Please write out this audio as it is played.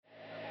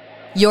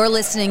You're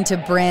listening to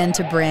Brand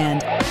to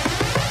Brand,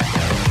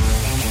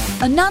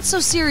 a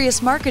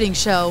not-so-serious marketing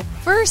show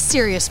for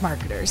serious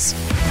marketers.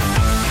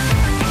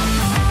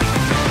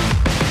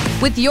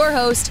 With your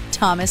host,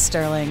 Thomas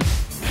Sterling.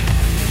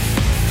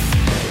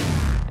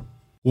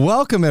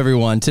 Welcome,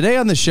 everyone. Today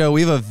on the show,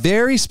 we have a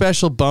very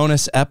special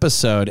bonus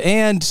episode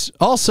and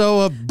also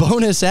a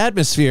bonus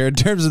atmosphere in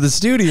terms of the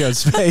studio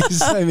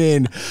space. I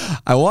mean,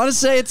 I want to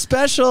say it's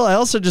special. I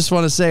also just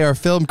want to say our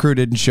film crew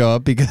didn't show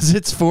up because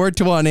it's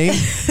 420.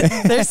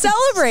 They're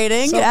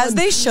celebrating, as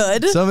they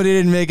should. Somebody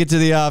didn't make it to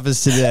the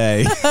office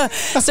today.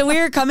 So we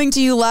are coming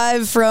to you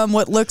live from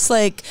what looks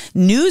like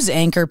news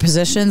anchor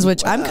positions,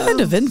 which I'm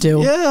kind of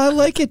into. Yeah, I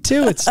like it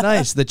too. It's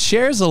nice. The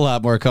chair's a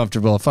lot more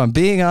comfortable, if I'm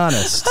being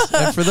honest.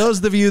 And for those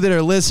of you that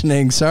are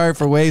listening, sorry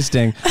for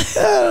wasting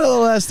the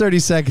last 30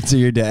 seconds of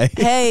your day.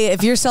 Hey,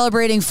 if you're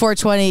celebrating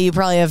 420, you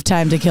probably have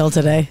time to kill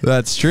today.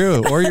 That's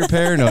true. Or you're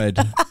paranoid.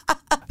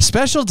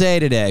 Special day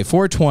today,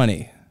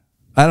 420.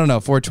 I don't know,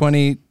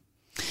 420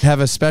 have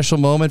a special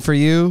moment for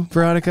you,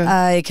 Veronica?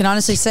 I can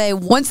honestly say,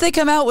 once they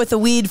come out with a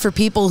weed for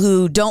people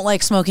who don't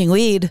like smoking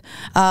weed,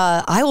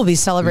 I will be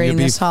celebrating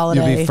this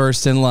holiday. You'll be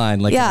first in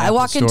line. Like I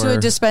walk into a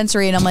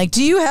dispensary and I'm like,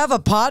 do you have a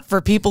pot for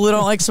people who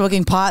don't like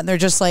smoking pot? And they're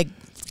just like,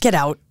 get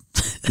out.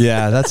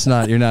 Yeah,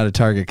 you're not a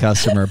target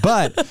customer.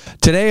 But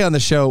today on the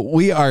show,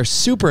 we are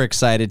super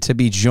excited to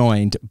be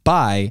joined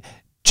by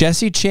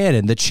Jesse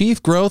Channon, the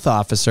Chief Growth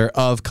Officer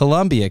of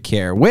Columbia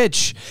Care,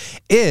 which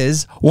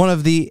is one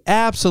of the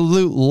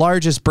absolute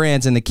largest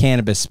brands in the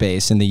cannabis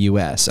space in the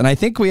U.S. And I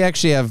think we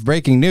actually have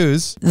breaking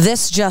news.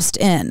 This just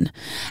in.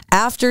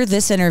 After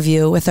this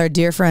interview with our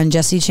dear friend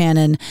Jesse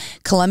Channon,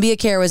 Columbia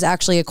Care was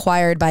actually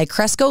acquired by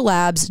Cresco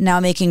Labs, now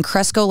making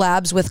Cresco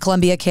Labs with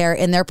Columbia Care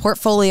in their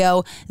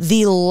portfolio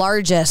the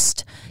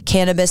largest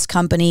cannabis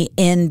company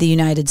in the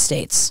United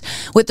States.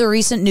 With the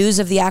recent news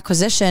of the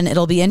acquisition,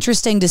 it'll be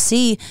interesting to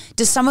see,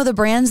 does some of the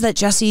brands that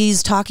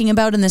Jesse's talking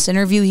about in this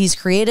interview he's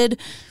created,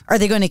 are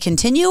they going to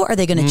continue? Are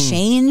they going to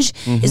change?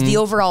 Mm-hmm. Is the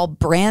overall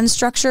brand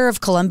structure of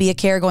Columbia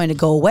Care going to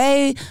go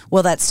away?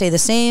 Will that stay the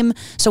same?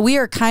 So we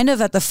are kind of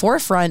at the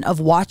forefront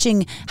of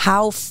watching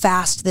how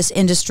fast this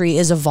industry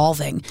is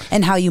evolving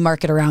and how you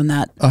market around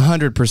that.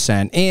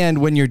 100%. And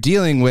when you're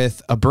dealing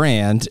with a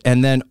brand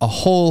and then a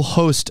whole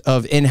host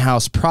of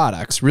in-house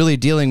products, really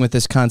dealing with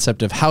this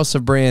concept of house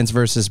of brands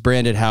versus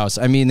branded house,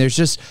 I mean, there's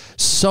just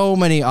so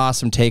many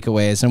awesome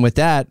takeaways. And with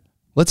that,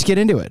 let's get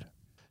into it.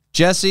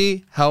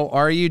 Jesse, how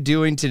are you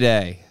doing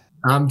today?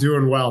 I'm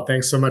doing well.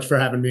 Thanks so much for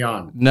having me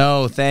on.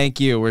 No, thank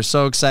you. We're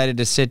so excited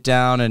to sit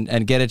down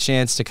and get a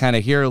chance to kind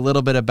of hear a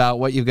little bit about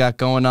what you've got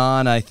going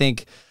on. I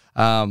think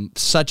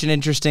such an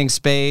interesting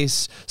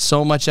space,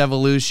 so much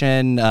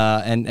evolution,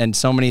 and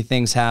so many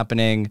things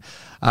happening.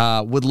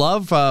 Would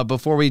love,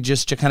 before we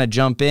just kind of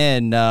jump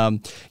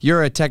in,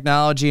 you're a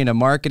technology and a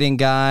marketing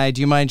guy.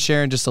 Do you mind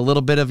sharing just a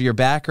little bit of your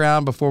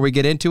background before we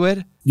get into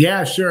it?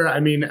 Yeah, sure. I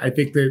mean, I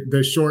think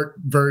the short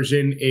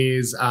version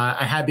is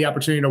I had the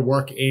opportunity to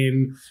work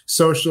in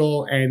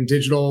social and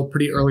digital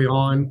pretty early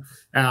on.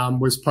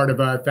 Was part of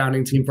a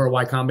founding team for a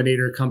Y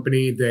Combinator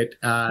company that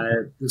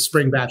the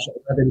spring batch of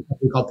a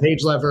company called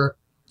Page Lever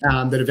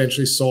that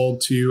eventually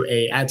sold to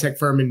a ad tech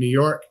firm in New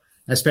York.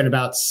 I spent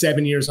about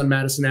 7 years on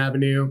Madison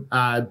Avenue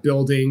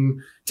building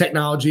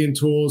technology and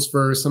tools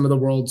for some of the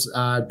world's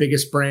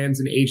biggest brands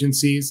and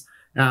agencies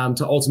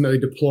to ultimately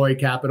deploy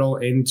capital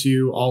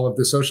into all of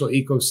the social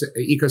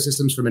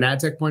ecosystems from an ad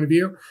tech point of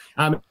view.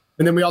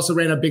 And then we also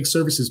ran a big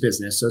services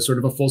business, so sort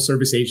of a full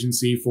service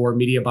agency for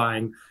media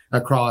buying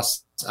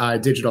across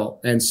digital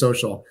and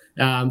social.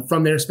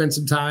 From there, spent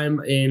some time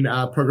in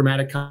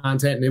programmatic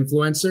content and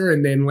influencer,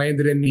 and then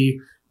landed in the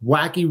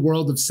wacky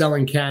world of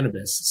selling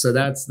cannabis. So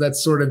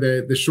that's sort of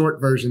the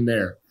short version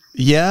there.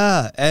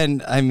 Yeah.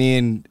 And I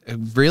mean,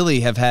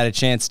 really have had a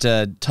chance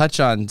to touch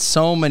on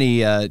so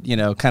many,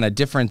 kind of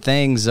different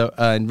things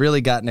and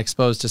really gotten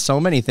exposed to so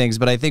many things.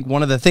 But I think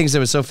one of the things that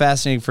was so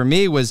fascinating for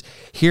me was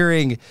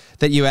hearing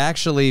that you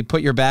actually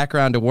put your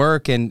background to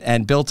work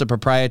and built a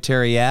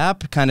proprietary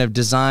app kind of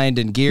designed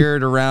and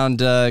geared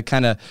around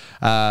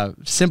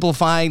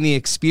simplifying the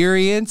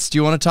experience. Do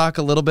you want to talk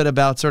a little bit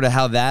about sort of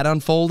how that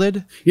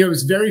unfolded? It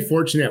was very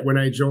fortunate when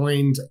I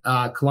joined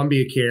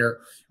Columbia Care.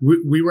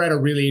 We were at a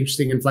really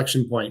interesting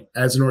inflection point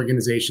as an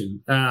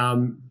organization.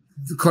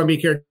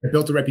 Columbia Care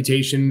built a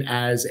reputation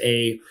as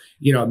a,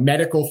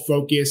 medical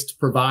focused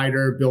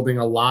provider, building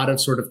a lot of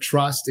sort of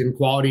trust in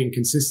quality and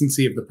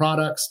consistency of the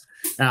products,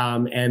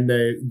 and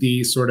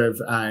the sort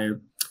of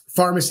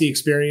pharmacy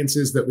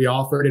experiences that we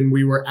offered. And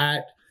we were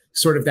at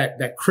sort of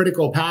that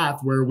critical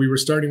path where we were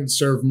starting to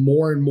serve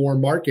more and more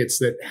markets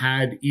that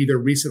had either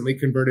recently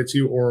converted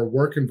to or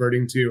were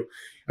converting to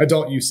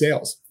adult use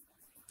sales.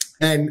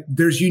 And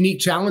there's unique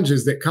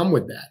challenges that come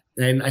with that.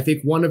 And I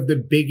think one of the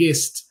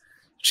biggest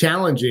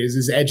challenges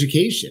is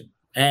education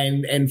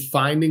and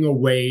finding a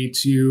way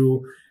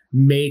to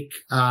make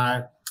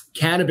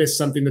cannabis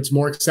something that's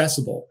more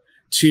accessible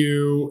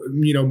to,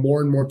 more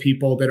and more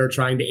people that are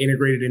trying to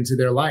integrate it into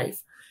their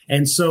life.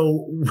 And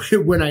so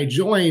when I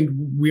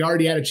joined, we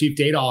already had a chief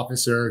data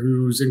officer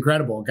who's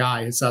incredible,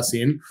 Guy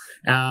Hassasian.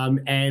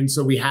 And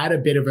so we had a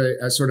bit of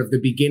a sort of the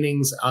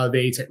beginnings of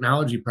a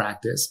technology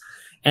practice.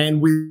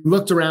 And we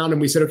looked around and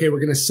we said, okay,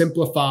 we're going to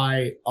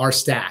simplify our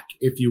stack,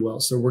 if you will.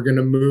 So we're going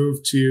to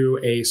move to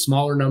a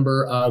smaller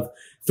number of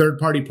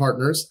third-party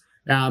partners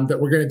that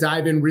we're going to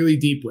dive in really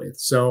deep with.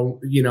 So,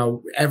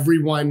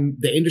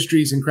 the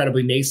industry is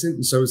incredibly nascent,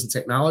 and so is the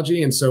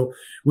technology. And so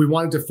we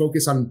wanted to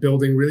focus on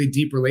building really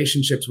deep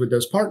relationships with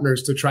those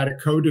partners to try to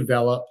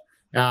co-develop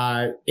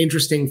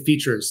interesting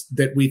features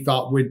that we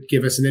thought would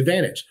give us an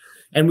advantage.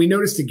 And we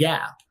noticed a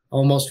gap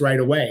almost right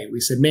away. We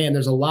said, man,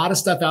 there's a lot of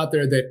stuff out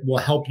there that will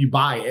help you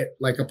buy it,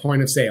 like a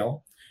point of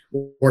sale,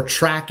 or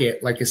track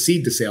it like a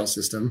seed to sale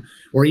system,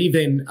 or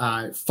even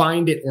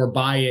find it or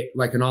buy it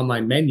like an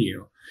online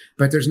menu.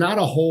 But there's not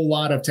a whole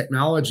lot of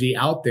technology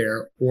out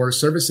there or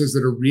services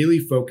that are really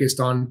focused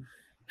on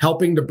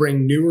helping to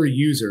bring newer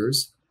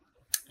users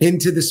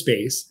into the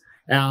space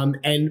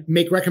and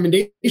make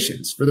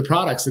recommendations for the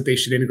products that they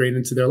should integrate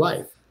into their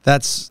life.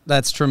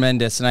 That's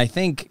tremendous. And I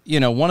think,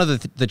 one of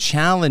the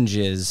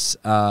challenges,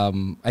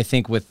 I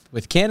think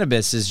with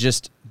cannabis is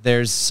just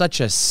there's such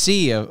a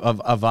sea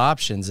of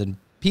options, and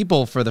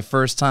people for the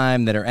first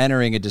time that are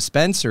entering a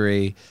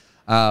dispensary,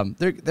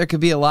 there could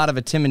be a lot of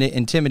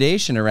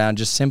intimidation around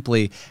just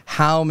simply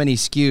how many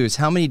SKUs,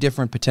 how many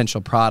different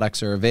potential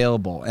products are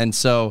available. And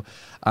so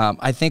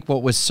I think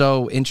what was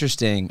so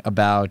interesting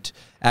about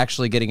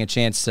actually getting a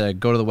chance to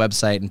go to the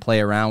website and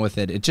play around with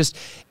it,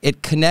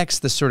 it connects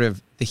the sort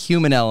of the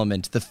human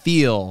element, the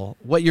feel,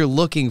 what you're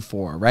looking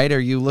for, right? Are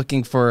you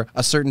looking for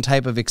a certain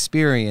type of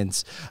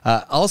experience?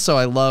 Also,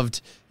 I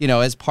loved,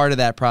 as part of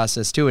that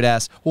process too, it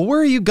asked, well, where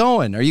are you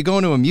going? Are you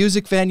going to a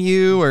music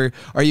venue, or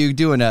are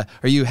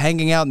you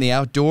hanging out in the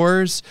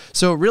outdoors?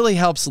 So it really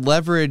helps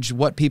leverage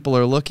what people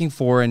are looking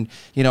for. And,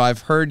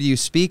 I've heard you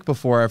speak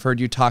before. I've heard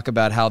you talk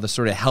about how the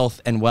sort of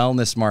health and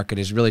wellness market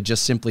is really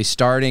just simply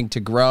starting to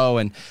grow,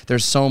 and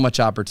there's so much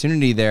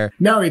opportunity there.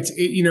 No, it's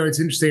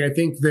interesting. I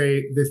think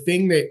the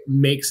thing that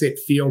makes it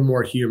feel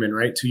more human,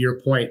 right? To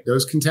your point,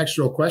 those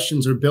contextual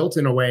questions are built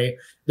in a way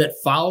that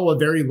follow a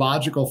very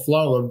logical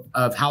flow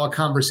of how a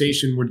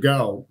conversation would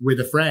go with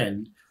a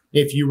friend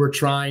if you were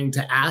trying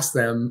to ask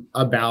them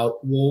about,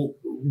 well,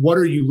 what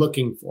are you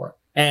looking for?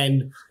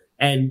 And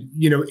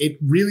it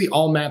really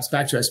all maps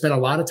back to, I spent a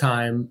lot of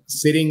time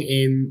sitting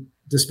in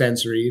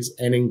dispensaries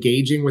and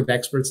engaging with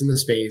experts in the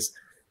space,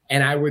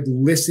 and I would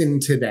listen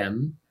to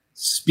them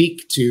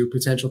speak to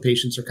potential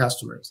patients or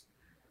customers.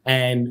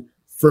 And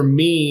for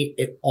me,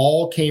 it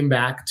all came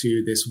back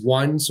to this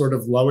one sort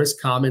of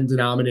lowest common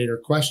denominator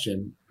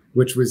question,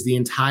 which was the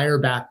entire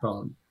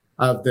backbone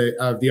of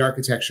the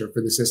architecture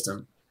for the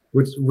system,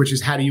 which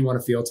is, how do you want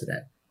to feel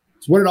today?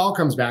 It's what it all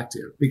comes back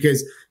to,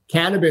 because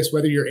cannabis,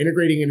 whether you're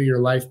integrating into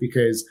your life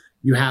because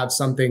you have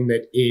something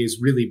that is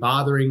really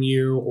bothering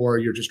you, or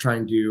you're just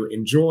trying to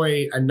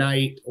enjoy a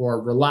night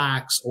or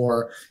relax,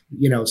 or,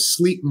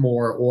 sleep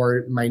more,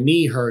 or my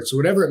knee hurts, or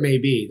whatever it may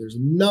be. There's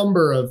a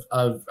number of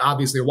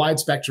obviously a wide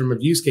spectrum of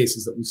use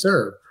cases that we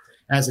serve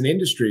as an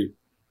industry.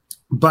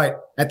 But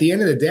at the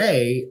end of the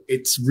day,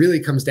 it's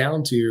really comes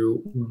down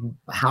to,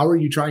 how are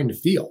you trying to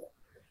feel?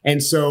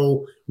 And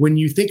so when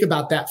you think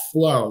about that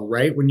flow,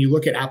 right, when you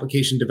look at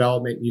application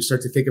development and you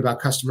start to think about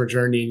customer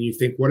journey and you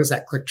think, what is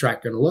that click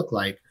track going to look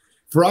like?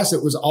 For us,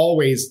 it was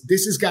always,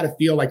 this has got to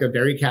feel like a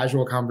very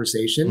casual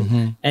conversation.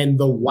 Mm-hmm. And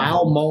the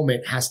wow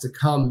moment has to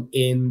come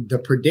in the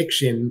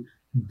prediction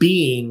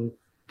being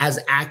as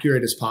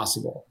accurate as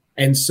possible.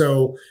 And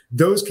so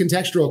those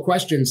contextual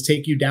questions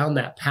take you down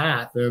that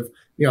path of,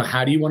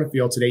 how do you want to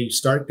feel today? You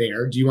start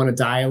there. Do you want to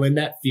dial in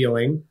that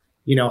feeling?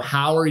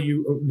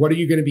 What are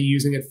you going to be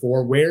using it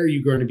for? Where are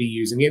you going to be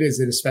using it? Is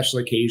it a special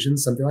occasion?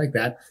 Something like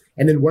that.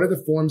 And then what are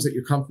the forms that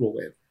you're comfortable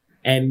with?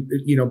 And,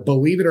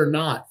 believe it or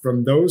not,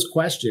 from those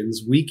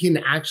questions, we can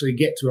actually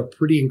get to a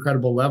pretty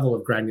incredible level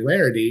of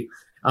granularity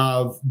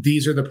of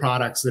these are the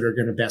products that are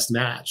going to best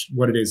match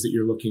what it is that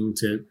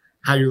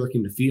how you're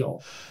looking to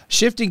feel.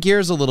 Shifting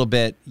gears a little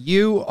bit,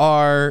 you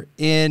are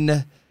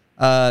in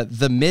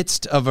the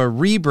midst of a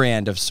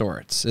rebrand of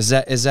sorts. Is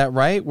that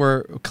right?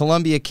 Where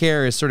Columbia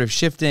Care is sort of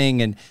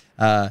shifting, and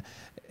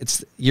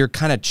you're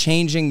kind of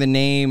changing the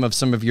name of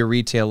some of your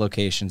retail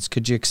locations.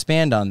 Could you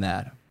expand on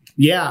that?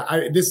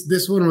 Yeah,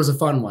 this one was a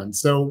fun one.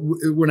 So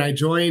when I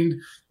joined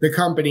the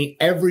company,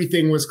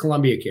 everything was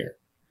Columbia Care.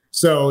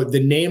 So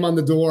the name on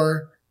the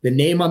door, the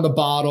name on the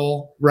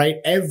bottle, right?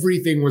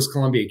 Everything was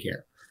Columbia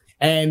Care.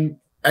 And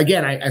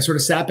again, I sort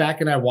of sat back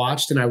and I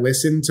watched and I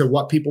listened to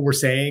what people were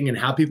saying and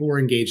how people were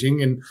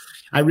engaging. And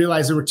I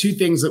realized there were two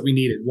things that we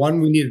needed. One,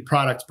 we needed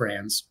product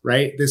brands,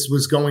 right? This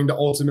was going to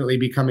ultimately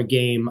become a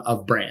game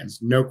of brands,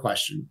 no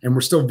question. And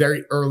we're still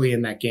very early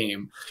in that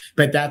game.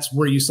 But that's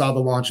where you saw the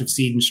launch of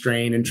Seed and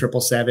Strain and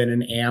 777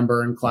 and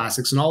Amber and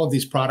Classics and all of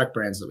these product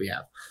brands that we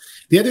have.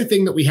 The other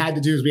thing that we had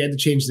to do is we had to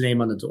change the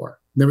name on the door.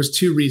 There was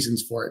two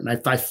reasons for it.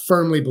 And I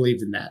firmly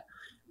believed in that.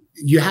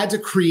 You had to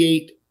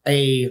create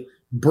a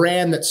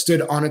brand that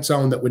stood on its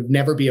own that would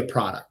never be a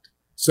product.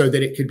 so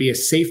that it could be a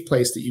safe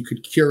place that you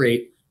could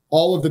curate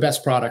all of the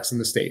best products in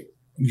the state,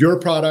 your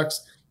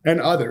products and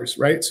others,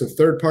 right? So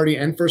third party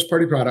and first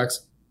party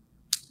products,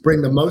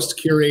 bring the most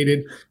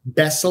curated,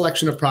 best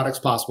selection of products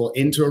possible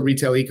into a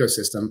retail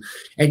ecosystem.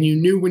 And you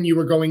knew when you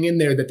were going in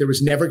there that there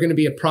was never going to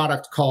be a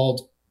product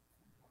called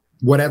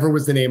whatever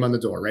was the name on the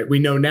door, right? We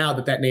know now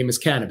that that name is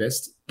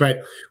Cannabist,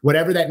 but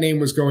whatever that name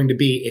was going to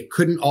be, it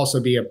couldn't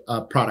also be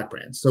a product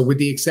brand. So with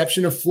the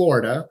exception of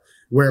Florida,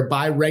 where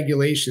by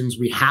regulations,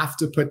 we have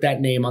to put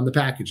that name on the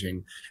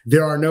packaging,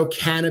 there are no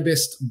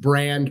Cannabist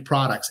brand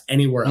products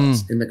anywhere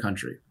else in the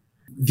country.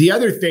 The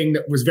other thing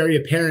that was very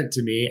apparent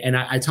to me, and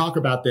I talk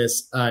about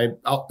this a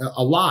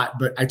lot,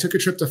 but I took a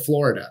trip to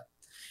Florida.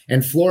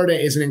 And Florida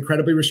is an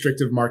incredibly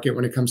restrictive market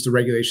when it comes to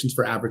regulations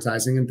for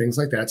advertising and things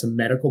like that. It's a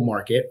medical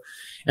market.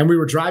 And we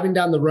were driving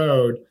down the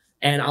road,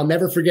 and I'll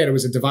never forget, it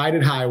was a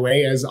divided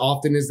highway, as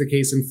often is the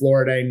case in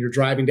Florida. And you're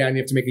driving down,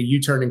 you have to make a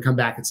U-turn and come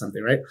back at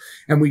something, right?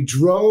 And we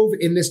drove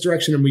in this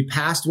direction, and we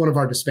passed one of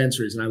our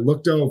dispensaries. And I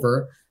looked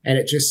over, and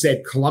it just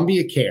said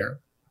Columbia Care.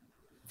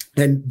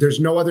 And there's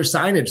no other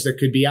signage that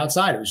could be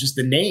outside. It was just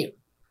the name.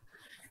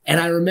 And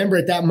I remember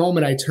at that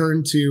moment, I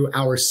turned to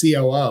our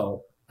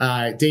COO,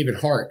 David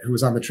Hart, who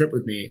was on the trip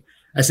with me.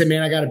 I said,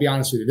 man, I got to be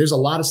honest with you. There's a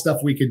lot of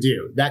stuff we could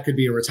do. That could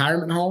be a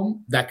retirement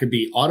home. That could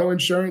be auto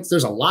insurance.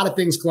 There's a lot of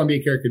things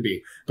Columbia Care could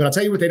be. But I'll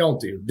tell you what they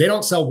don't do. They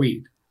don't sell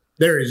weed.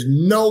 There is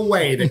no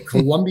way that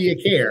Columbia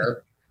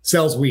Care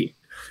sells weed.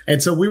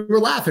 And so we were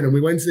laughing, and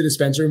we went to the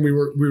dispensary, and we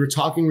were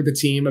talking with the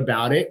team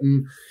about it.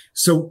 And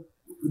so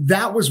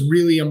that was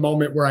really a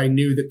moment where I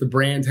knew that the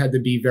brand had to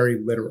be very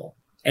literal.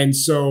 And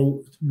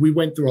so we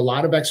went through a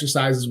lot of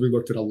exercises. We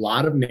looked at a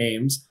lot of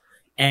names.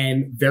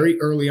 And very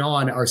early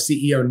on, our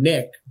CEO,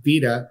 Nick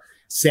Vita,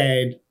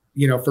 said,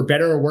 you know, for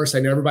better or worse, I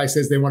know everybody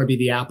says they want to be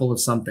the Apple of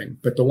something.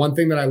 But the one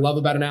thing that I love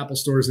about an Apple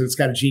store is that it's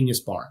got a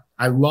Genius bar.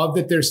 I love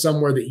that there's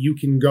somewhere that you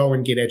can go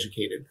and get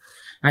educated.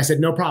 I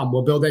said, no problem.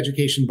 We'll build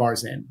education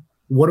bars in.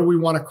 What do we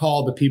want to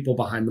call the people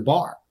behind the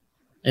bar?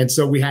 And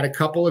so we had a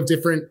couple of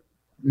different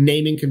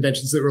naming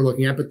conventions that we're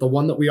looking at, but the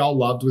one that we all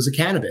loved was a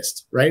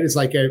Cannabist, right? It's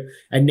like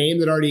a name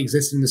that already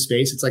exists in the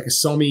space. It's like a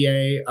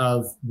sommelier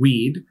of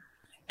weed.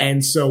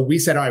 And so we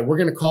said, all right, we're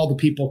going to call the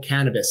people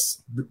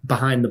Cannabist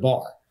behind the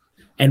bar.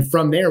 And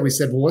from there, we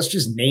said, well, let's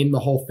just name the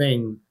whole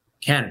thing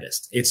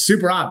Cannabist. It's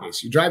super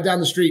obvious. You drive down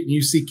the street and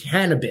you see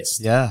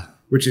Cannabist,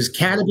 which is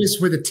cannabis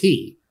with a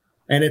T.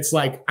 And it's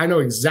like, I know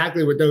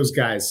exactly what those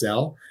guys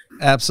sell.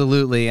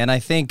 Absolutely. And I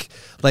think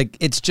like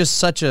it's just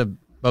such a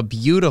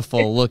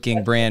beautiful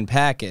looking brand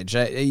package.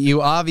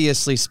 You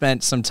obviously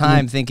spent some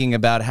time thinking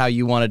about how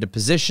you wanted to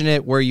position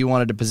it, where you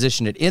wanted to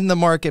position it in the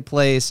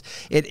marketplace.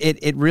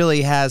 It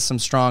really has some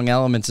strong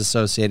elements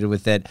associated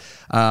with it.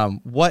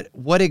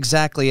 What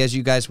exactly, as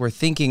you guys were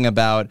thinking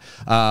about,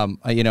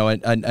 you know,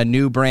 a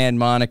new brand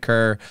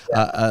moniker,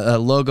 a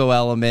logo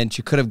element,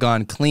 you could have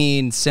gone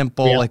clean,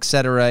 simple,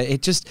 etc.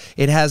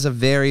 It has a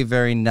very,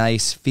 very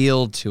nice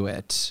feel to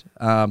it.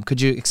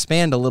 Could you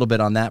expand a little bit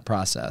on that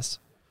process?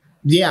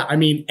 Yeah, I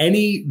mean,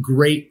 any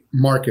great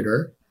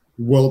marketer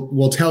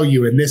will tell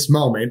you in this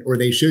moment, or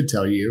they should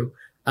tell you,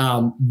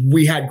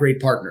 we had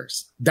great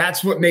partners.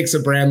 That's what makes a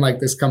brand like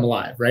this come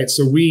alive, right?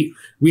 So we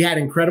had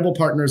incredible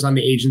partners on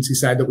the agency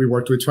side that we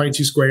worked with.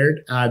 22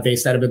 Squared,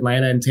 based out of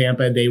Atlanta and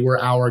Tampa, they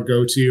were our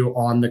go-to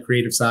on the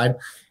creative side,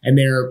 and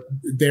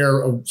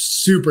they're a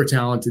super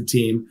talented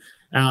team.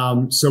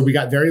 So we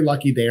got very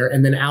lucky there.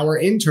 And then our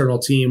internal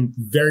team,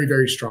 very,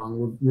 very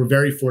strong. We're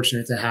very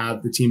fortunate to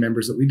have the team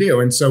members that we do.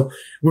 And so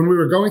when we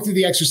were going through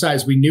the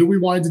exercise, we knew we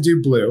wanted to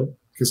do blue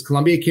because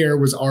Columbia Care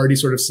was already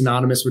sort of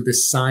synonymous with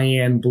this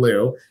cyan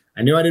blue.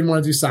 I knew I didn't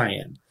want to do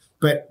cyan,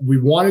 but we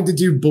wanted to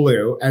do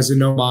blue as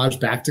an homage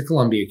back to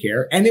Columbia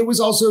Care. And it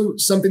was also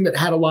something that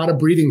had a lot of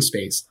breathing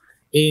space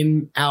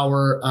in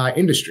our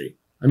industry.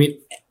 I mean,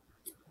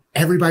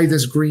 everybody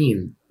does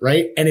green,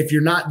 right? And if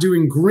you're not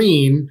doing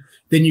green,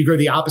 then you go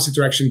the opposite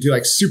direction, do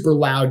like super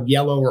loud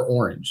yellow or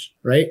orange,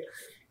 right?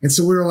 And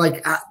so we were like,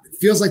 it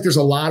feels like there's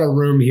a lot of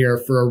room here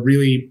for a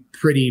really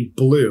pretty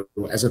blue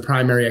as a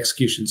primary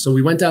execution. So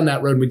we went down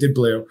that road and we did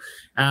blue.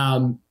 I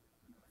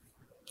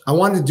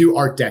wanted to do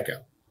Art Deco.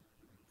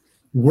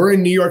 We're a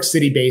New York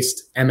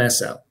City-based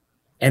MSO,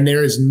 and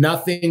there is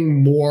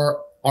nothing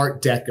more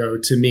Art Deco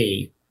to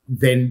me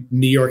than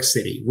New York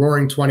City.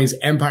 Roaring 20s,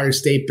 Empire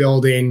State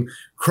Building,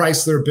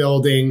 Chrysler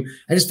Building.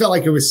 I just felt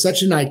like it was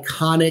such an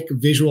iconic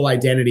visual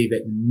identity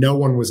that no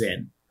one was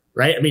in,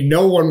 right? I mean,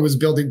 no one was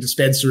building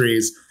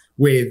dispensaries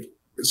with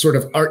sort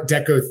of Art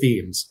Deco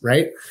themes,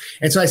 right?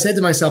 And so I said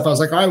to myself, I was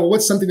like, all right, well,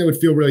 what's something that would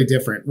feel really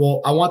different?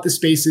 Well, I want the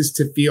spaces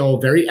to feel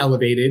very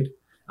elevated.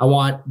 I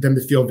want them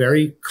to feel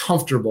very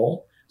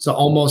comfortable. So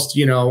almost,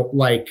 you know,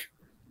 like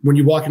when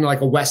you walk into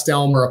like a West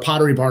Elm or a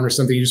Pottery Barn or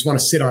something, you just want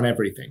to sit on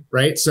everything,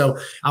 right? So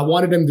I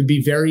wanted them to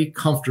be very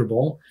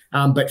comfortable,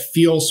 but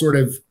feel sort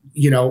of,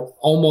 you know,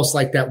 almost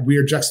like that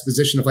weird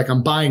juxtaposition of like,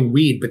 I'm buying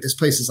weed, but this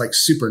place is like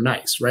super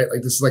nice, right?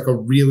 Like this is like a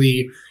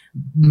really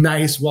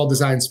nice,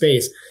 well-designed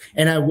space.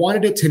 And I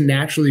wanted it to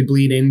naturally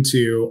bleed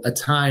into a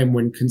time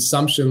when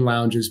consumption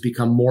lounges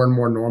become more and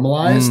more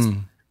normalized.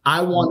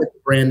 I wanted a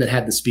brand that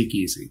had the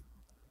speakeasy.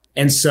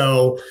 And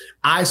so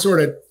I sort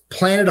of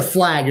planted a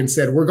flag and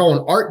said, we're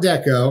going Art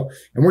Deco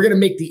and we're going to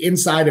make the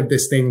inside of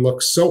this thing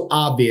look so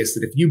obvious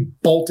that if you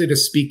bolted a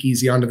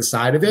speakeasy onto the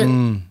side of it,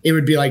 it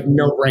would be like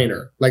no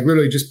brainer. Like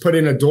literally just put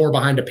in a door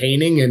behind a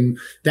painting and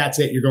that's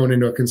it. You're going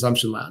into a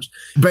consumption lounge.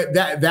 But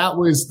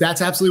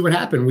that's absolutely what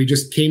happened. We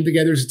just came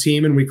together as a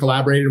team and we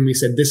collaborated and we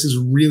said, this is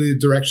really the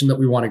direction that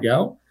we want to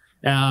go.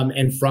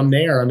 And from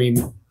there, I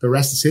mean, the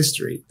rest is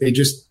history. They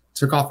just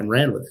took off and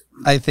ran with it.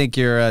 I think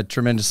you're a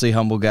tremendously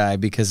humble guy,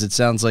 because it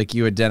sounds like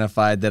you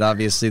identified that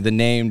obviously the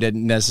name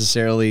didn't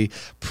necessarily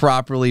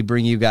properly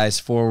bring you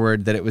guys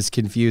forward, that it was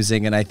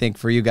confusing. And I think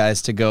for you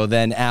guys to go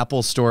then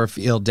Apple Store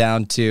feel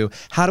down to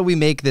how do we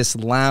make this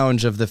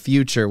lounge of the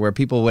future where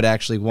people would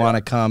actually want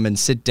to come and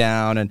sit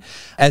down. And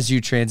as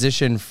you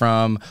transition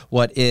from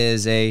what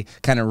is a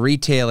kind of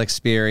retail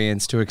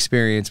experience to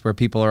experience where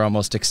people are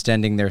almost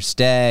extending their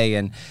stay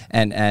and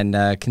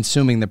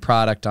consuming the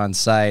product on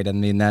site, I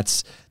mean,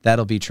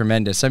 that'll be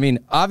tremendous. I mean,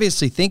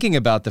 obviously thinking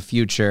about the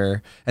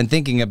future and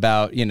thinking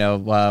about,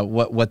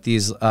 what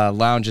these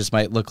lounges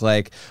might look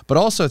like, but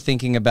also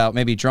thinking about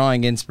maybe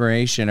drawing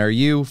inspiration. Are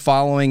you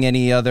following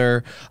any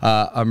other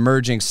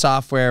emerging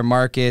software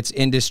markets,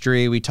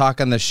 industry? We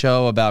talk on the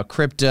show about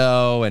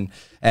crypto and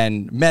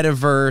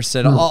metaverse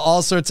and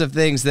all sorts of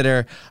things that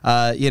are,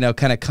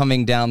 kind of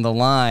coming down the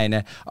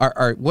line.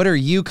 What are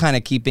you kind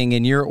of keeping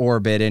in your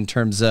orbit in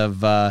terms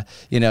of,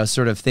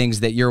 sort of things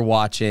that you're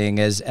watching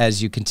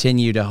as you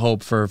continue to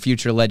hope for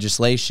future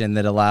legislation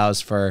that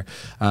allows for,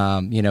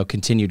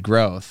 continued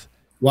growth?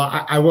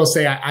 Well, I will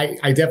say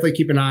I definitely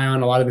keep an eye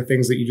on a lot of the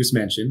things that you just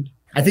mentioned.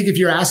 I think if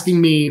you're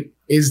asking me,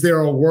 is there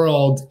a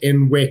world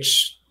in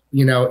which,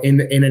 in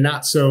a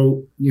not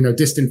so,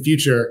 distant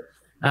future,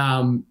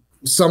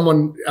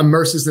 someone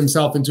immerses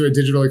themselves into a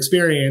digital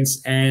experience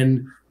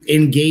and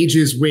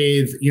engages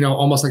with,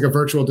 almost like a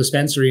virtual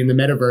dispensary in the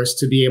metaverse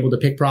to be able to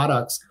pick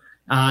products,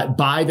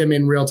 buy them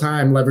in real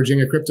time,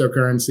 leveraging a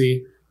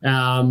cryptocurrency,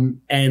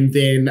 and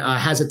then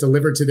has it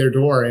delivered to their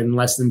door in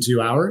less than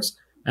 2 hours.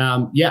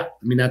 I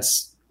mean,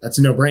 that's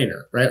a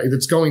no-brainer, right?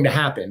 It's going to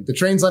happen. The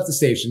train's left the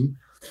station,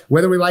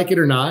 whether we like it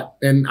or not.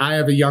 And I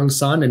have a young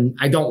son and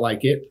I don't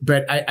like it,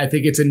 but I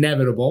think it's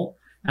inevitable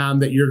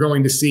that you're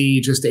going to see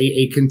just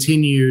a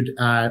continued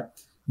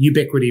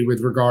ubiquity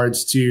with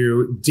regards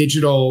to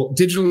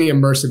digitally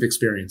immersive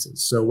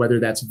experiences. So whether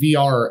that's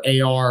VR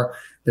or AR,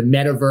 the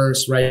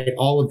metaverse, right?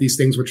 All of these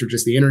things, which are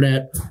just the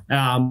internet,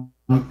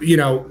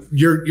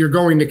 you're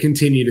going to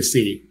continue to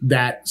see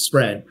that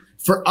spread.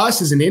 For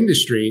us as an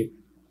industry,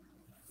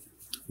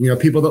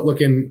 people that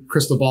look in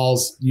crystal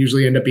balls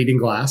usually end up eating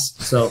glass.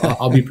 So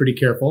I'll be pretty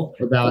careful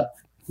about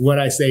what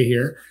I say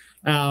here.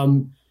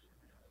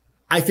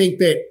 I think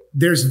that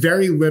there's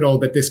very little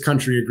that this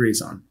country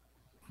agrees on,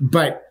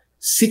 but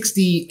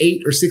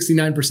 68 or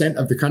 69%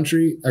 of the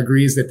country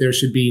agrees that there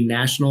should be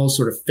national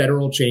sort of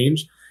federal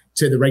change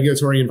to the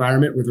regulatory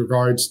environment with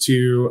regards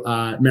to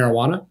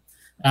marijuana.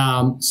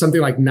 Something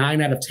like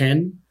 9 out of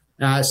 10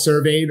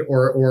 surveyed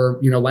or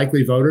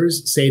likely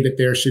voters say that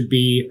there should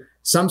be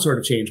some sort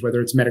of change, whether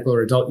it's medical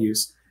or adult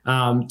use,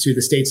 to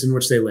the states in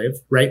which they live,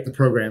 right? The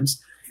programs.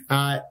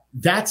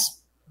 That's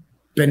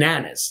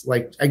bananas.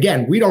 Like,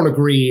 again, we don't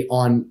agree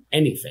on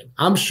anything.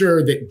 I'm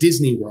sure that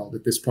Disney World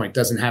at this point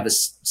doesn't have a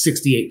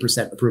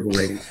 68% approval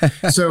rating.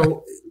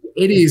 So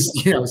it is,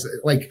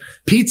 like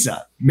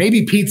pizza.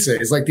 Maybe pizza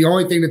is like the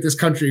only thing that this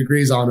country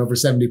agrees on over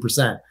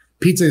 70%.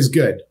 Pizza is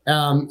good.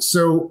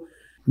 So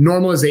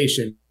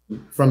normalization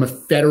from a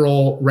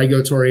federal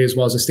regulatory as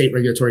well as a state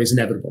regulatory is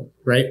inevitable,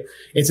 right?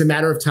 It's a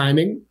matter of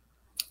timing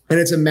and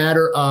it's a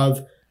matter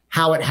of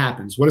how it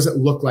happens. What does it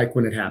look like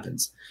when it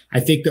happens? I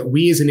think that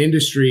we as an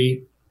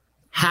industry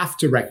have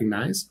to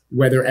recognize,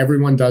 whether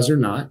everyone does or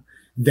not,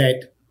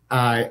 that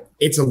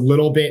it's a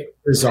little bit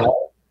bizarre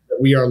that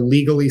we are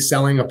legally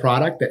selling a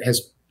product that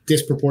has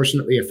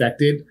disproportionately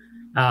affected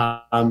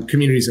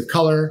communities of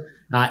color,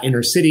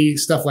 inner city,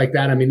 stuff like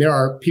that. I mean, there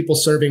are people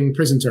serving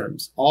prison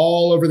terms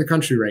all over the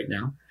country right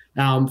now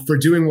for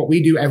doing what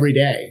we do every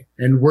day.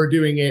 And we're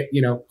doing it,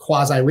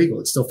 quasi-legal.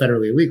 It's still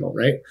federally illegal,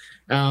 right?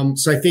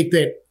 So I think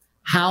that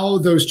how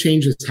those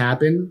changes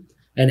happen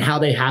and how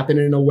they happen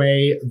in a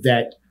way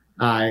that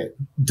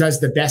does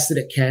the best that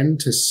it can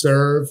to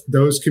serve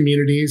those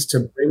communities, to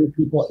bring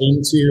people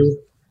into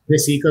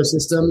this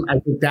ecosystem, I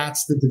think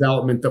that's the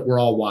development that we're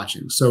all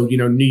watching. So,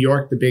 New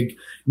York, the big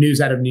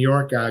news out of New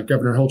York,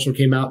 Governor Hochul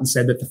came out and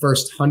said that the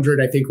first 100,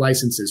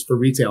 licenses for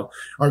retail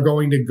are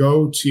going to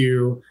go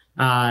to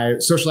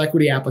social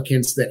equity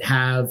applicants that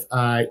have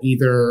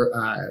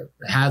either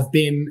have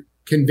been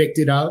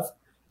convicted of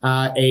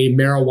a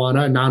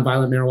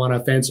nonviolent marijuana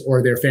offense,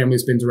 or their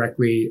family's been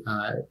directly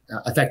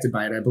affected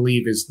by it, I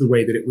believe is the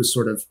way that it was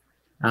sort of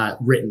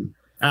written.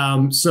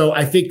 So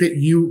I think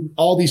that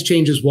all these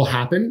changes will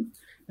happen.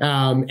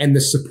 And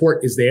the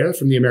support is there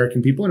from the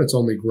American people, and it's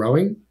only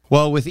growing.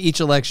 Well, with each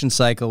election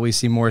cycle, we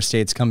see more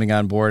states coming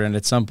on board, and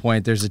at some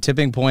point there's a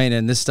tipping point,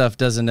 and this stuff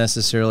doesn't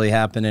necessarily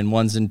happen in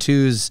ones and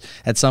twos.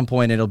 At some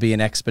point, it'll be an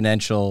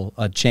exponential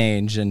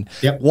change. And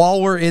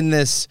while we're in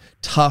this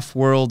tough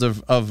world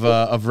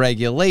of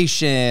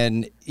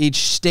regulation, each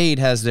state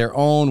has their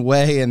own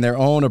way and their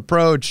own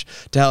approach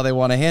to how they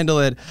want to handle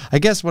it. I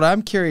guess what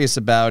I'm curious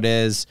about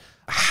is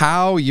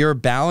how you're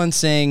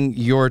balancing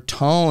your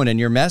tone and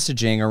your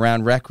messaging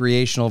around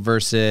recreational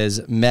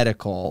versus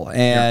medical,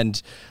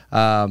 and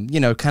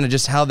kind of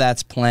just how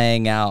that's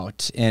playing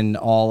out in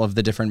all of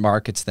the different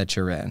markets that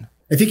you're in.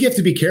 I think you have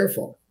to be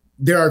careful.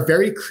 There are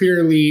very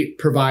clearly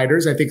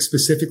providers. I think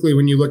specifically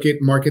when you look at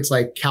markets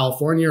like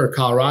California or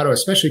Colorado,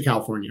 especially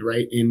California,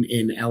 right?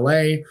 In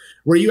LA,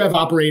 where you have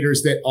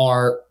operators that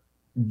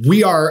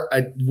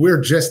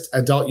we're just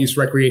adult use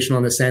recreational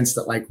in the sense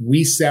that like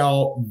we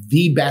sell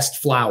the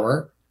best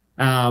flower,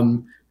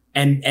 and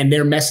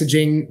their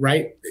messaging,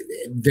 right?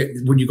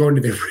 When you go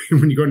into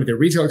their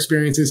retail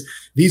experiences,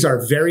 these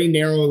are very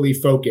narrowly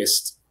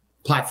focused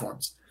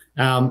platforms.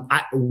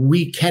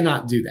 We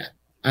cannot do that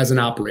as an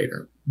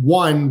operator.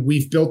 One,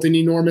 we've built an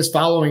enormous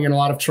following and a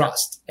lot of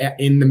trust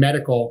in the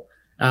medical.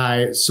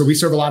 So we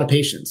serve a lot of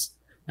patients.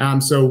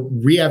 So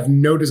we have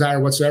no desire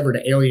whatsoever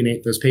to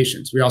alienate those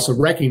patients. We also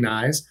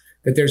recognize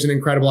that there's an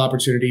incredible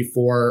opportunity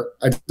for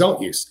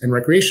adult use and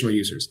recreational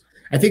users.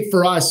 I think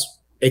for us,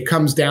 it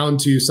comes down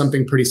to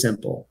something pretty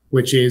simple,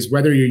 which is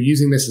whether you're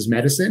using this as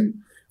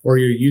medicine or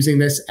you're using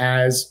this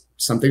as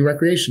something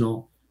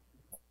recreational.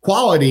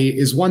 Quality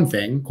is one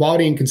thing.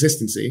 Quality and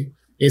consistency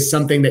is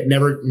something that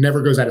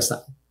never goes out of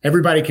style.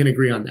 Everybody can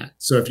agree on that.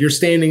 So if you're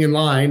standing in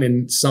line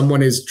and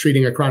someone is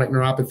treating a chronic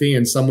neuropathy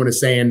and someone is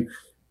saying,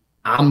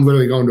 I'm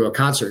literally going to a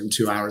concert in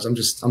 2 hours, I'm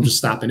just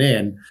stopping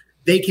in,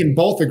 they can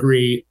both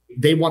agree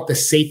they want the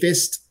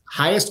safest,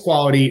 highest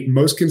quality,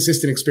 most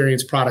consistent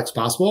experience products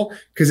possible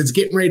because it's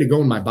getting ready to go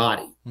in my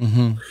body.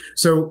 Mm-hmm.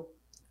 So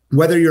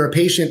whether you're a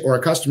patient or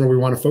a customer, we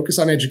want to focus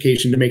on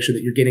education to make sure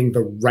that you're getting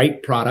the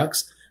right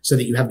products so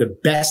that you have the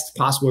best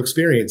possible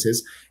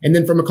experiences. And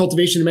then from a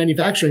cultivation and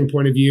manufacturing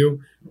point of view,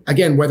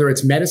 again, whether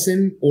it's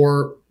medicine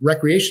or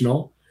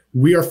recreational,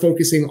 we are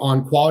focusing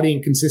on quality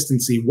and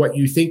consistency. What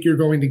you think you're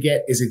going to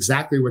get is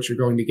exactly what you're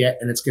going to get,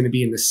 and it's going to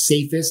be in the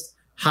safest,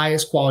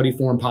 highest quality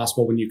form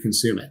possible when you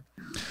consume it.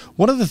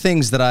 One of the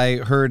things that I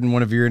heard in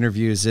one of your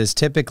interviews is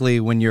typically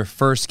when you're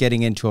first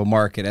getting into a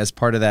market, as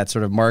part of that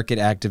sort of market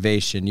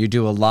activation, you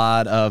do a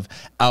lot of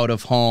out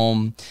of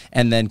home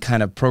and then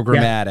kind of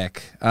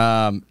programmatic.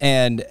 Yeah.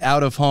 And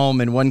out of home,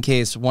 in one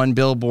case, one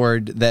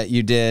billboard that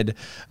you did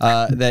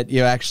that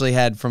you actually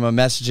had from a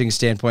messaging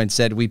standpoint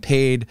said, we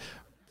paid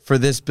for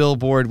this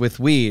billboard with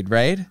weed,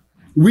 right?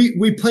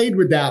 We played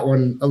with that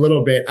one a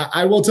little bit.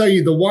 I will tell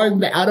you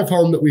the out of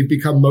home that we've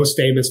become most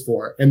famous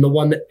for, and the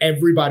one that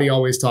everybody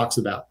always talks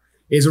about,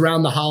 is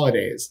around the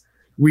holidays.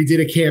 We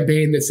did a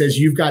campaign that says,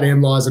 you've got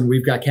in-laws and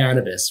we've got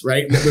cannabis,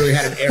 right? And it really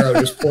had an arrow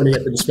just pointing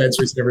at the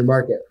dispensaries in every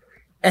market.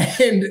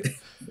 And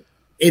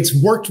it's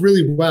worked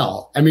really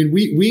well. I mean,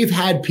 we've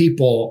had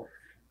people,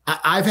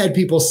 I've had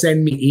people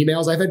send me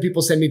emails. I've had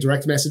people send me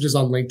direct messages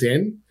on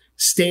LinkedIn,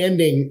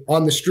 standing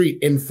on the street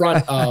in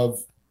front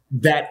of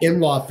that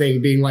in-law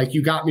thing, being like,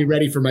 you got me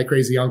ready for my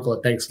crazy uncle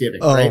at Thanksgiving.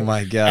 Oh, right?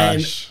 My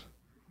gosh. And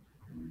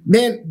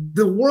man,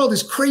 the world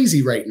is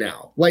crazy right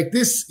now. Like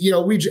this,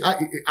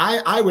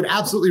 I would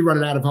absolutely run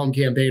an out-of-home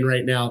campaign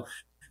right now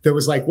that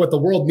was like, what the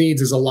world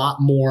needs is a lot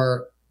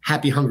more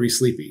happy, hungry,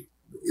 sleepy.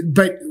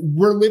 But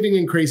we're living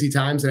in crazy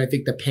times. And I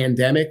think the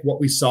pandemic, what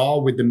we saw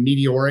with the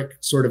meteoric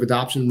sort of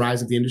adoption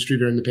rise of the industry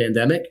during the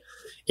pandemic,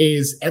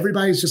 is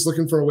everybody's just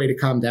looking for a way to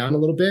calm down a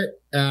little bit.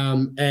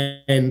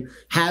 And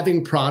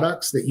having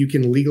products that you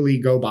can legally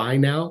go buy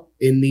now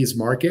in these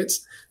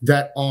markets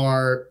that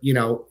are,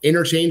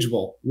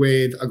 interchangeable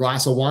with a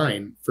glass of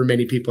wine for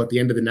many people at the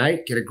end of the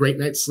night, get a great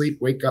night's sleep,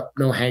 wake up,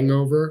 no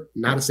hangover.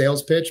 Not a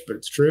sales pitch, but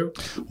it's true.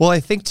 Well, I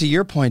think to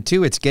your point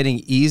too, it's getting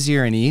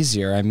easier and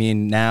easier. I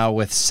mean, now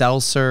with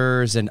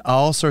seltzers and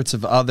all sorts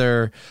of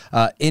other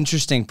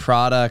interesting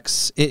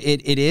products,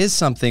 it is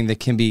something that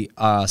can be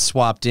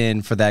swapped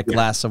in for that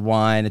glass of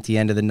wine at the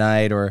end of the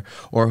night or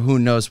who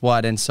knows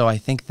what. And so I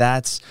think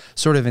that's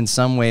sort of in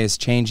some ways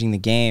changing the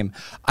game.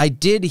 I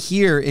did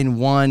hear in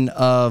one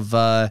of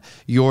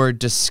your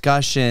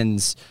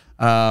discussions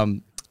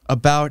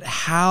about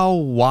how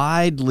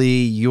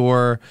widely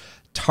your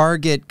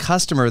target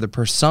customer, the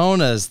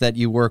personas that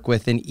you work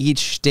with in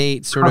each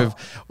state sort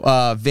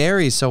of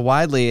varies so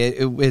widely.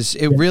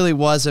 It really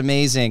was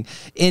amazing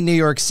in New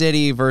York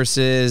City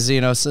versus,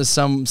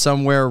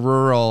 somewhere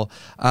rural.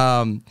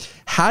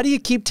 How do you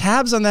keep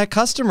tabs on that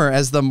customer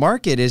as the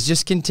market is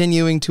just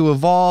continuing to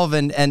evolve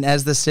and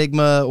as the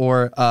Sigma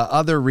or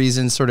other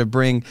reasons sort of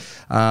bring,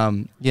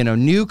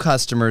 new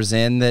customers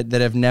in that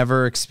have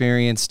never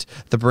experienced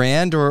the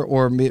brand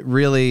or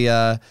really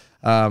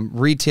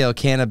retail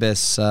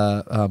cannabis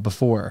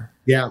before?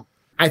 Yeah,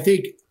 I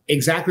think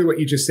exactly what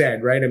you just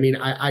said, right? I mean,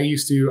 I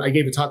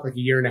gave a talk like a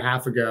year and a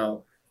half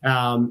ago,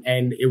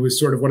 and it was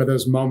sort of one of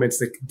those moments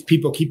that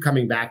people keep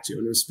coming back to,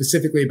 and it was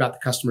specifically about the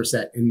customer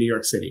set in New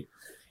York City.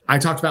 I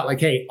talked about like,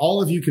 hey,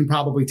 all of you can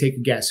probably take a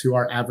guess who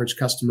our average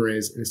customer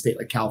is in a state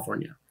like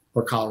California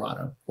or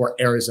Colorado or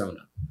Arizona,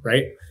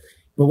 right?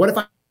 But what if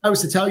I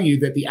was to tell you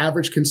that the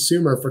average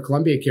consumer for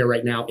Columbia Care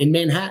right now in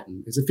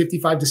Manhattan is a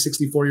 55 to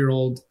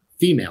 64-year-old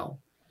female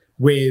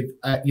with,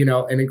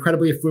 an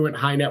incredibly affluent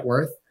high net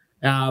worth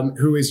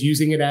who is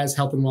using it as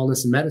health and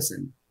wellness and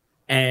medicine.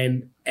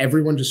 And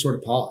everyone just sort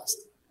of paused.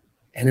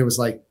 And it was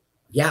like,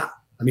 yeah,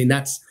 I mean,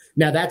 that's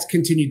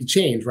continued to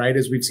change, right?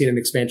 As we've seen an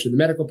expansion of the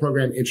medical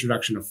program,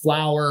 introduction of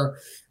flower,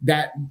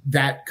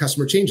 that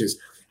customer changes.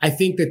 I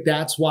think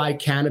that's why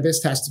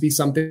cannabis has to be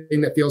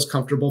something that feels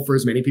comfortable for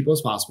as many people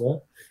as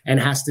possible and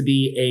has to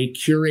be a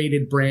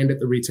curated brand at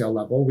the retail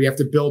level. We have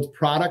to build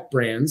product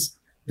brands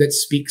that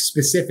speak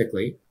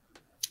specifically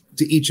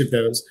to each of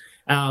those.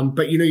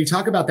 But, you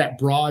talk about that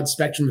broad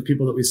spectrum of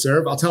people that we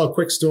serve. I'll tell a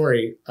quick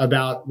story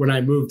about when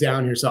I moved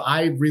down here. So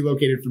I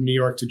relocated from New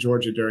York to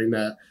Georgia during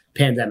the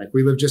pandemic.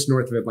 We live just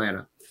north of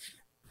Atlanta.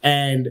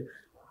 And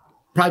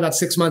probably about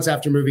 6 months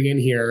after moving in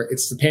here,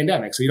 it's the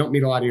pandemic. So you don't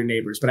meet a lot of your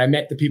neighbors, but I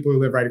met the people who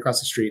live right across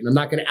the street. And I'm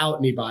not going to out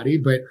anybody,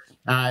 but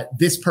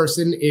this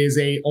person is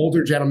a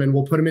older gentleman.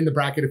 We'll put him in the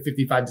bracket of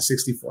 55 to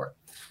 64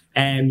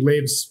 and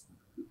lives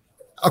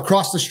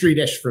across the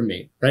street-ish from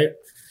me, right?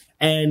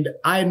 And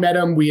I had met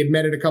him. We had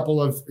met at a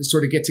couple of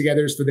sort of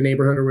get-togethers for the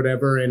neighborhood or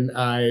whatever. And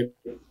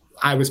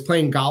I was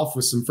playing golf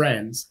with some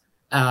friends,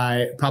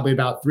 probably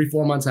about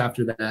 3-4 months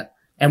after that.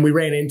 And we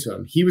ran into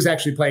him. He was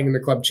actually playing in the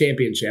club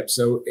championship.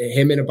 So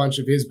him and a bunch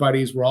of his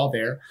buddies were all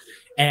there.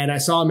 And I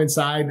saw him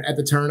inside at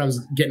the turn. I was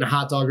getting a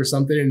hot dog or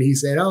something. And he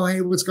said, oh, hey,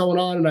 what's going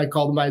on? And I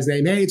called him by his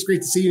name. Hey, it's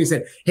great to see you. And he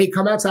said, hey,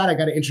 come outside. I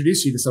got to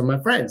introduce you to some of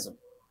my friends.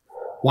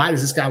 Why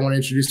does this guy want to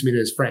introduce me to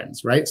his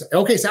friends? Right. So,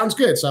 okay, sounds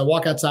good. So I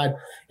walk outside.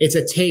 It's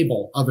a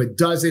table of a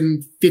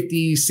dozen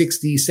 50,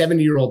 60,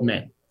 70-year-old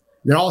men.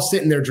 They're all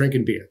sitting there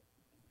drinking beer.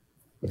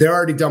 They're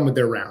already done with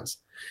their rounds.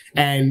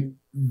 And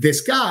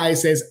this guy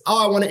says,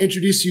 oh, I want to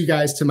introduce you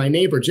guys to my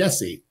neighbor,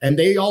 Jesse. And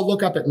they all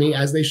look up at me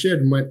as they should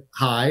and went,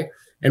 hi,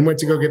 and went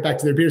to go get back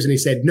to their beers. And he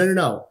said,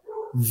 no,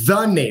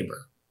 the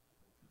neighbor.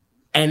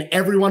 And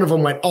every one of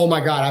them went, oh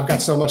my God, I've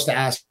got so much to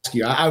ask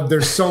you.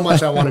 There's so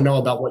much I want to know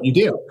about what you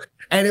do.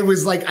 And it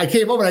was like, I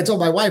came over and I told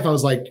my wife, I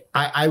was like,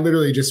 I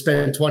literally just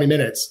spent 20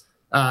 minutes,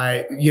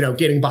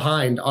 getting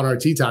behind on our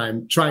tea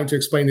time, trying to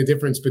explain the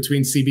difference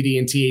between CBD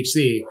and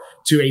THC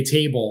to a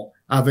table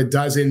of a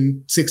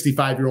dozen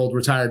 65-year-old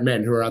retired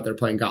men who are out there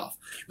playing golf.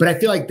 But I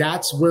feel like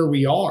that's where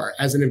we are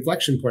as an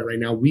inflection point right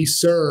now. We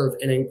serve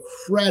an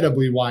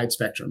incredibly wide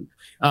spectrum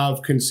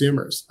of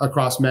consumers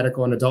across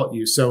medical and adult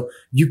use. So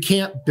you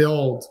can't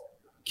build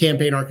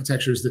campaign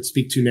architectures that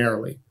speak too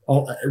narrowly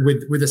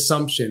with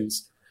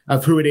assumptions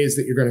of who it is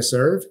that you're going to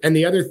serve. And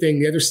the other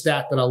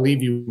stat that I'll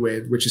leave you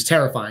with, which is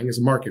terrifying as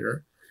a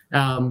marketer,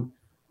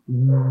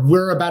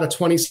 we're about a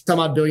 20 some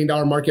odd billion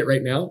dollar market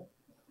right now.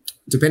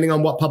 Depending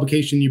on what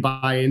publication you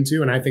buy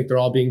into, and I think they're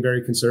all being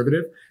very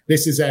conservative,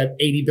 this is an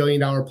 $80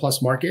 billion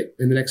plus market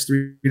in the next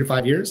 3 to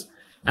 5 years.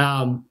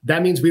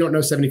 That means we don't know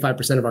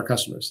 75% of our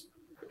customers.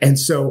 And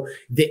so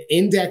the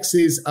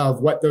indexes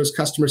of what those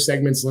customer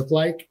segments look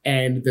like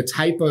and the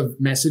type of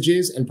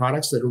messages and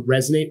products that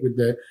resonate with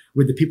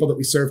the people that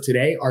we serve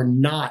today are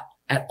not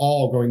at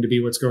all going to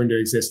be what's going to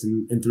exist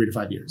in 3 to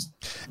 5 years.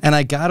 And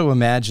I got to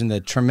imagine the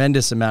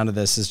tremendous amount of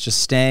this is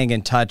just staying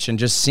in touch and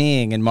just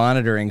seeing and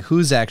monitoring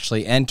who's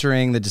actually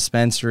entering the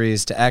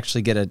dispensaries to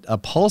actually get a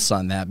pulse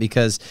on that,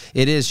 because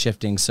it is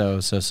shifting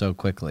so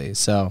quickly.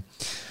 So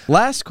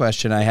last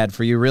question I had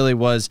for you really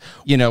was,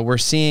 we're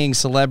seeing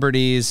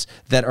celebrities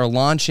that are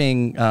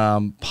launching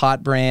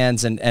pot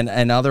brands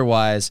and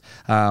otherwise.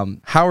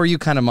 How are you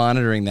kind of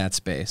monitoring that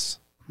space?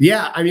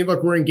 Yeah, I mean,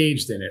 look, we're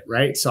engaged in it,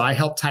 right? So I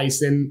helped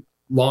Tyson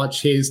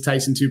launch his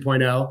Tyson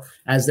 2.0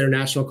 as their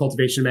national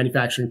cultivation and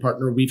manufacturing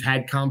partner. We've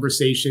had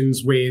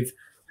conversations with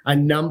a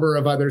number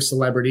of other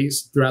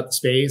celebrities throughout the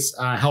space,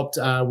 helped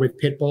with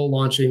Pitbull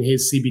launching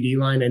his CBD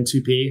line,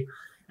 N2P.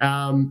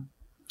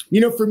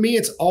 For me,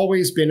 it's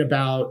always been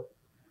about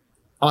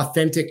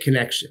authentic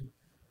connection.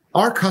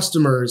 Our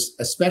customers,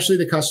 especially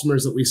the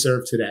customers that we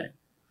serve today,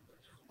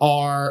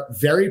 are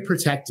very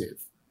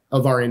protective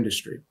of our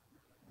industry.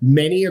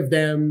 Many of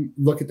them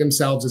look at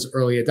themselves as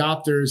early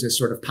adopters, as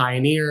sort of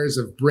pioneers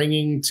of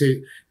bringing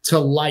to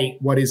light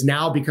what is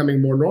now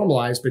becoming more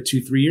normalized, but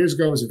 2-3 years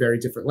ago was a very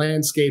different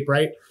landscape,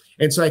 right?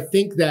 And so I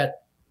think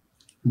that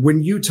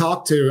when you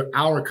talk to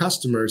our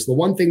customers, the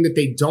one thing that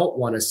they don't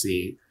want to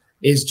see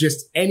is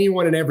just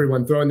anyone and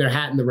everyone throwing their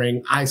hat in the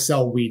ring. I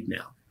sell weed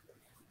now.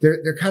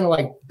 They're kind of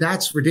like,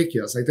 that's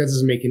ridiculous. Like, that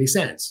doesn't make any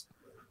sense.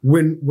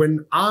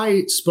 When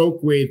I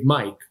spoke with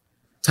Mike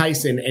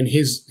Tyson and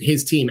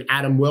his team,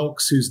 Adam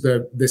Wilkes, who's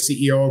the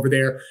CEO over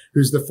there,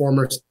 who's the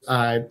former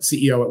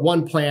CEO at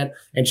one plant,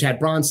 and Chad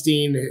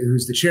Bronstein,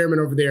 who's the chairman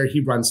over there. He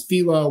runs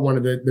Philo, one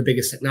of the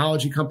biggest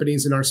technology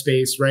companies in our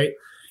space, right?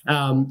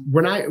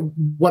 What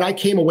I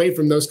came away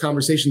from those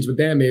conversations with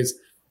them is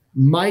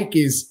Mike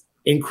is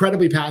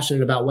incredibly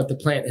passionate about what the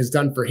plant has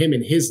done for him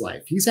in his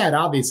life. He's had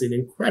obviously an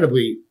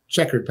incredibly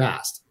checkered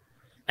past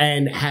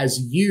and has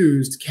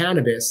used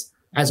cannabis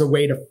as a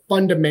way to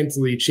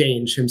fundamentally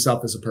change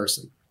himself as a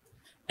person.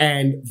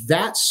 And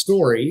that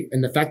story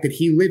and the fact that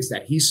he lives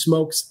that, he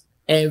smokes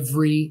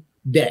every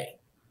day.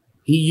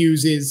 He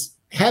uses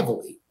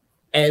heavily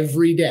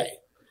every day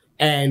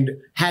and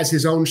has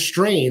his own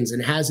strains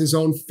and has his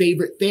own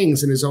favorite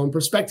things and his own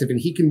perspective. And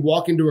he can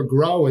walk into a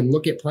grow and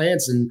look at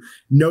plants and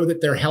know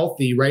that they're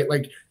healthy, right?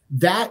 Like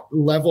that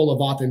level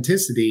of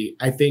authenticity,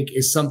 I think,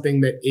 is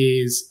something that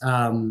is,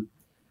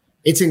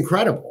 it's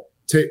incredible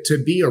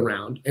to be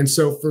around. And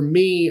so for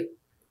me,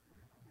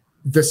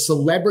 the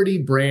celebrity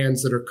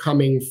brands that are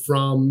coming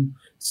from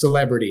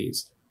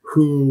celebrities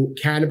who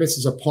cannabis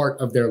is a part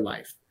of their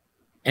life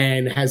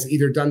and has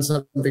either done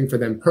something for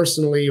them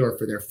personally or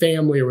for their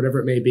family or whatever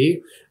it may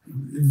be,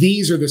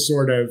 these are the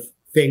sort of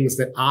things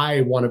that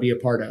I want to be a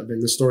part of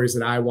and the stories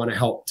that I want to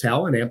help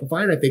tell and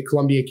amplify. And I think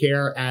Columbia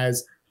Care,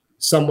 as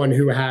someone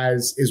who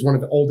is one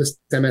of the oldest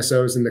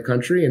MSOs in the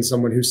country and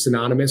someone who's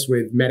synonymous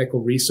with medical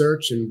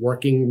research and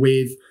working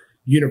with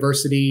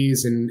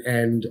universities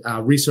and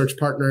research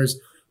partners,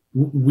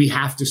 we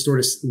have to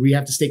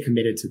stay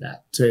committed to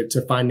that,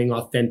 to finding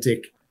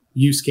authentic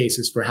use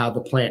cases for how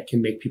the plant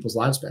can make people's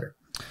lives better.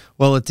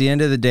 Well, at the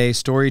end of the day,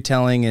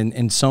 storytelling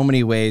in so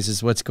many ways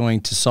is what's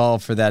going to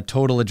solve for that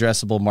total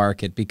addressable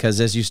market,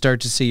 because as you start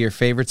to see your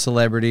favorite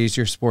celebrities,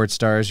 your sports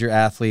stars, your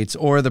athletes,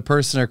 or the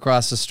person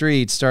across the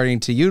street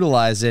starting to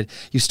utilize it,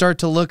 you start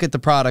to look at the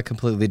product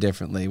completely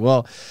differently.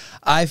 Well,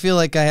 I feel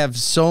like I have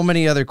so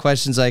many other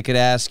questions I could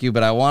ask you,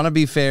 but I want to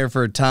be fair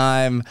for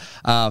time.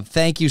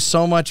 Thank you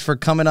so much for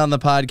coming on the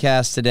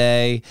podcast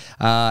today,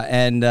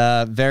 and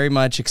very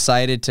much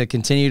excited to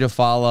continue to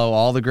follow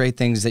all the great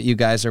things that you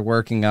guys are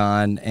working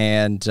on.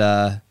 And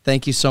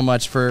thank you so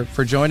much for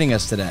joining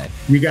us today.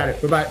 You got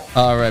it. Bye-bye.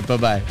 All right.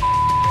 Bye-bye.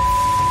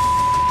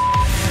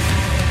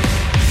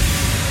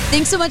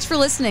 Thanks so much for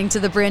listening to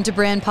the Brand to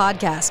Brand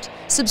podcast.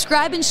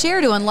 Subscribe and share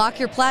to unlock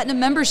your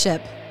platinum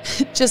membership.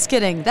 Just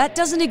kidding. That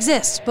doesn't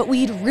exist, but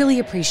we'd really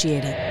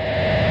appreciate it.